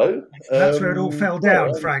 Hello. That's where it all fell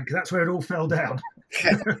down, well, Frank. That's where it all fell down.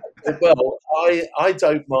 Well, I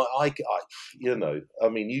don't mind. I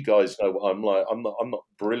mean, you guys know what I'm like. I'm not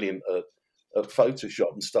brilliant at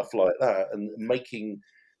Photoshop and stuff like that, and making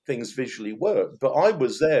things visually work. But I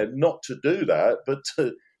was there not to do that, but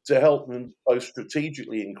to help them both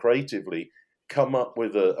strategically and creatively come up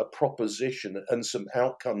with a proposition and some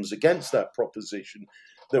outcomes against that proposition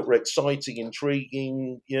that were exciting,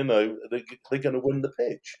 intriguing. They're going to win the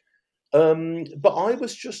pitch. But I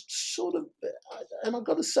was just sort of, and I've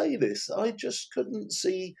got to say this, I just couldn't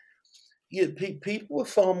see. People were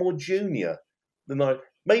far more junior than I.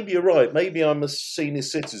 Maybe you're right. Maybe I'm a senior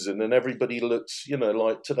citizen, and everybody looks,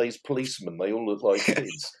 like today's policemen. They all look like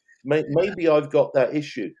kids. Maybe I've got that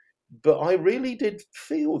issue, but I really did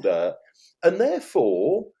feel that, and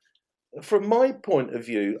therefore, from my point of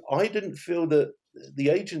view, I didn't feel that the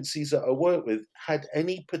agencies that I work with had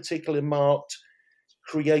any particular marked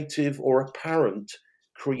creative or apparent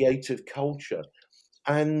creative culture.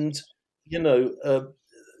 And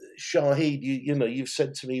Shahid, you've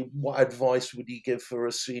said to me, what advice would you give for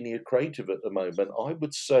a senior creative at the moment? I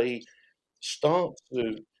would say start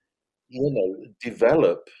to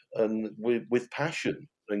develop, and with passion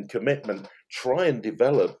and commitment, try and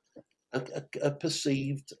develop a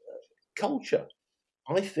perceived culture,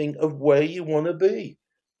 I think, of where you want to be.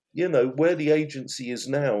 Where the agency is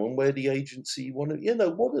now and where the agency you want to,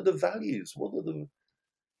 what are the values? What are the,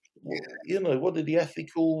 what are the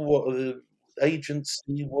ethical, what are the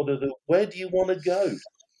agency, where do you want to go?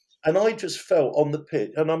 And I just felt on the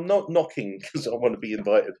pitch, and I'm not knocking because I want to be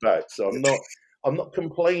invited back. So I'm not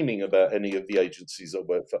complaining about any of the agencies I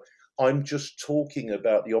work for. I'm just talking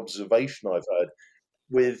about the observation I've had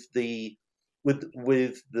with the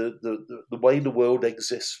way the world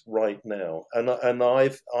exists right now, and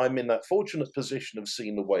I'm in that fortunate position of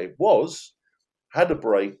seeing the way it was, had a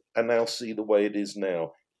break, and now see the way it is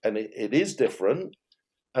now, and it is different.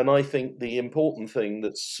 And I think the important thing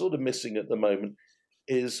that's sort of missing at the moment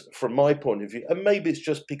is, from my point of view, and maybe it's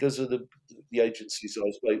just because of the agencies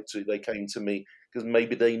I spoke to, they came to me because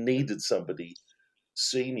maybe they needed somebody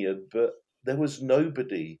senior, but there was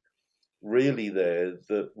nobody really there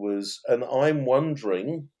that was, and I'm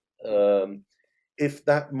wondering if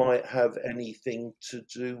that might have anything to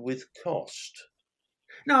do with cost.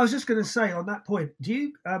 No, I was just going to say on that point, do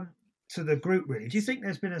you, to the group really, do you think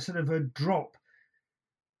there's been a sort of a drop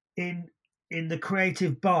in the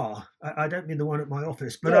creative bar? I don't mean the one at my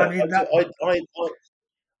office, but I mean that.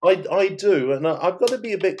 I do, and I've got to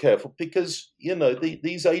be a bit careful because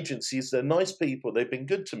these agencies, they're nice people. They've been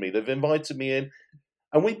good to me. They've invited me in.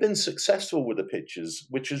 and we've been successful with the pitches,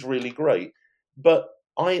 which is really great. But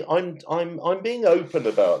I'm being open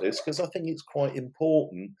about this because I think it's quite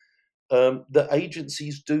important that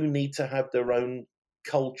agencies do need to have their own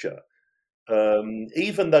culture.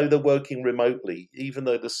 Even though they're working remotely, even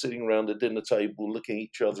though they're sitting around a dinner table looking at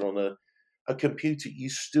each other on a computer, you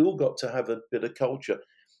still got to have a bit of culture.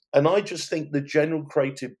 And I just think the general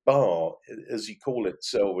creative bar, as you call it,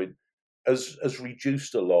 Selwyn, has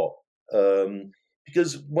reduced a lot.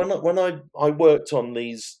 Because when I worked on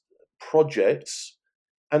these projects,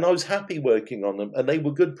 and I was happy working on them, and they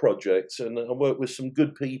were good projects, and I worked with some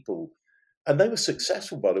good people, and they were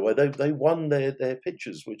successful, by the way. They won their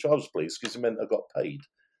pitches, which I was pleased because it meant I got paid.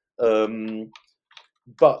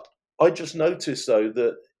 But I just noticed though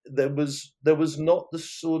that there was not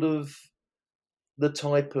the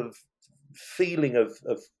type of feeling of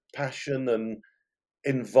passion and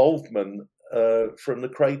involvement from the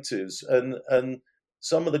creatives, and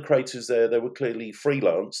some of the creators there, they were clearly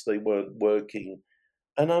freelance. They weren't working,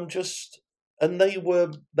 and they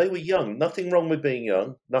were young. Nothing wrong with being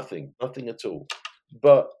young. Nothing at all.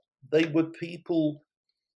 But they were people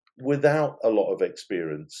without a lot of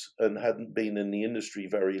experience and hadn't been in the industry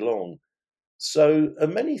very long. So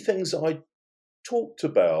many things that I talked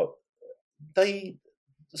about, they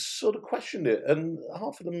sort of questioned it, and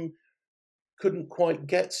half of them couldn't quite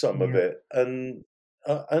get some of it, and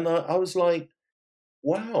I was like,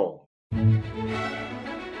 wow.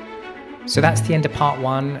 So that's the end of part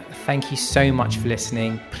 1. Thank you so much for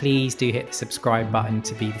listening. Please do hit the subscribe button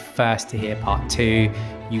to be the first to hear part 2.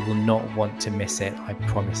 You will not want to miss it, I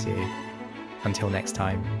promise you. Until next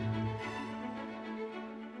time.